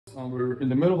We're in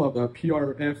the middle of a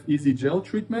PRF EZ Gel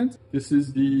treatment. This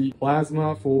is the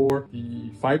plasma for the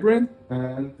fibrin,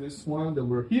 and this one that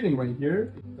we're heating right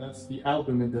here, that's the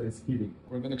albumin that is heating.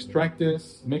 We're going to extract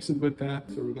this, mix it with that.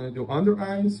 So we're going to do under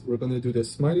eyes, we're going to do the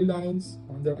smiley lines,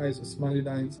 under eyes, smiley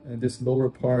lines, and this lower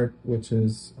part, which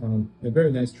is a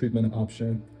very nice treatment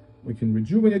option. We can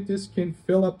rejuvenate the skin,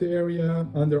 fill up the area.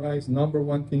 Under eyes, number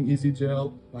one thing, EZ Gel,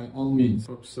 by all means.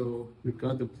 So we've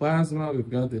got the plasma, we've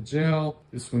got the gel.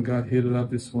 This one got heated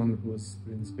up, this one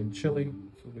it's been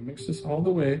chilling. So we mix this all the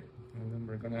way, and then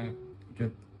we're gonna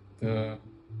get the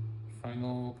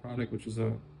final product, which is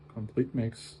a complete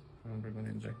mix, and we're gonna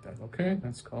inject that. Okay,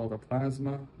 that's called a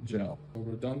plasma gel. So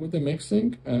we're done with the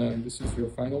mixing, and this is your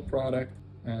final product.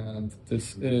 And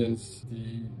this is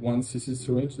the 1 cc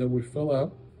syringe that we fill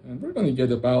up. And we're going to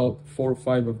get about 4 or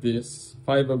 5 of this,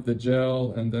 5 of the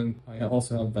gel, and then I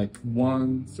also have like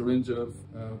 1 syringe of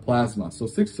plasma. So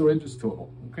 6 syringes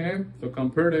total, okay? So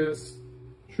compare this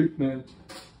treatment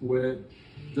with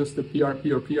just the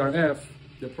PRP or PRF.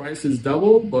 The price is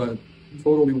double, but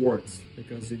totally works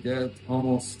because you get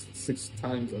almost 6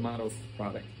 times the amount of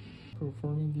product.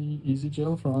 Performing the EZ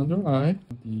Gel for under eye,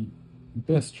 the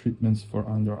best treatments for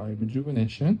under eye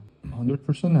rejuvenation,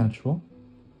 100% natural.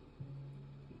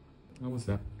 How was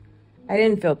that? I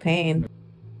didn't feel pain.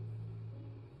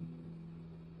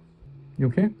 You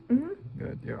okay? Mm-hmm.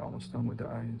 Good. You're almost done with the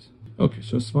eyes. Okay,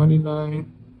 so smiley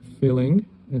line filling.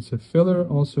 It's a filler,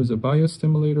 also is a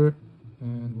biostimulator,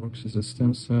 and works as a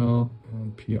stem cell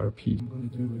and PRP. I'm going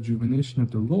to do rejuvenation of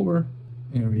the lower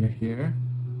area here.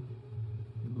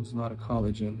 You lose a lot of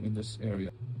collagen in this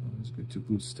area. It's good to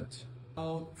boost it.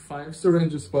 About 5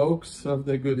 syringes, folks, of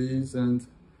the goodies, and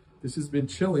this has been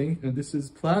chilling, and this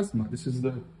is plasma. This is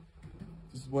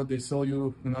what they sell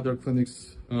you in other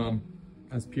clinics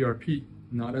as PRP.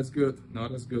 Not as good,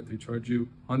 not as good. They charge you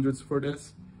hundreds for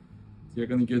this. You're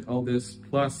gonna get all this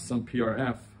plus some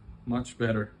PRF, much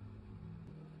better.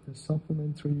 The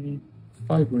supplementary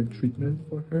fibrin treatment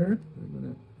for her.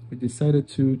 We decided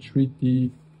to treat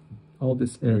all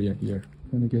this area here.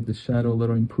 Gonna get the shadow a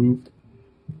little improved.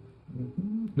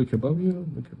 Look above you,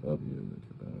 look above you, look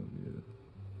above you.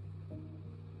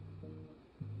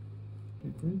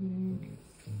 Keep breathing.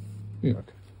 Yeah,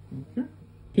 okay.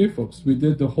 Okay, folks, we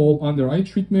did the whole under eye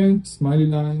treatment, smiley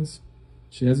lines.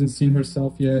 She hasn't seen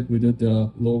herself yet. We did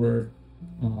the lower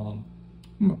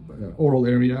oral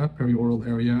area, perioral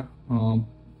area.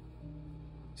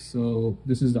 So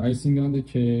this is the icing on the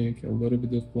cake, a little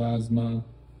bit of plasma.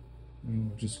 And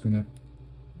we're just gonna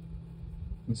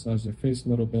massage the face a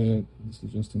little bit. This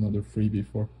is just another freebie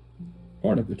for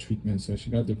part of the treatment. So she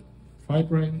got the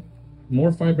fibrin,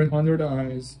 more fibrin under the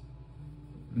eyes,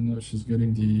 and now she's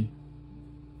getting the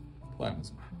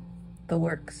plasma. The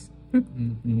works.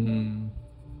 Mm-hmm.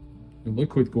 The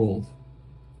liquid gold,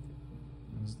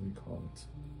 as they call it.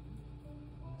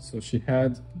 So she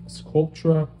had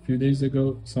Sculptra a few days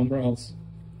ago somewhere else,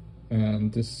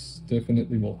 and this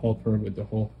definitely will help her with the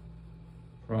whole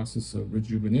process of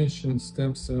rejuvenation,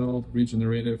 stem cell,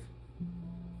 regenerative,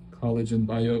 collagen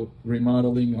bio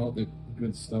remodeling, all the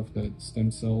good stuff that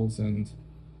stem cells and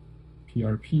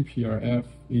PRP, PRF,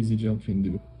 EZ Gel can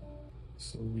do.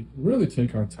 So we really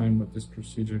take our time with this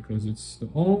procedure because it's the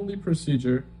only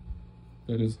procedure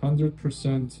that is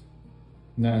 100%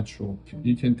 natural.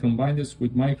 You can combine this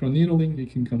with microneedling, you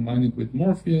can combine it with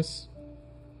Morpheus.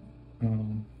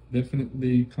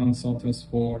 Definitely consult us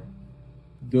for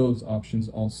those options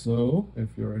also if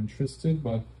you're interested,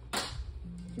 but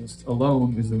just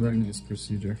alone is a very nice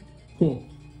procedure. Cool.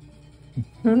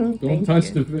 Don't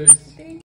touch the face.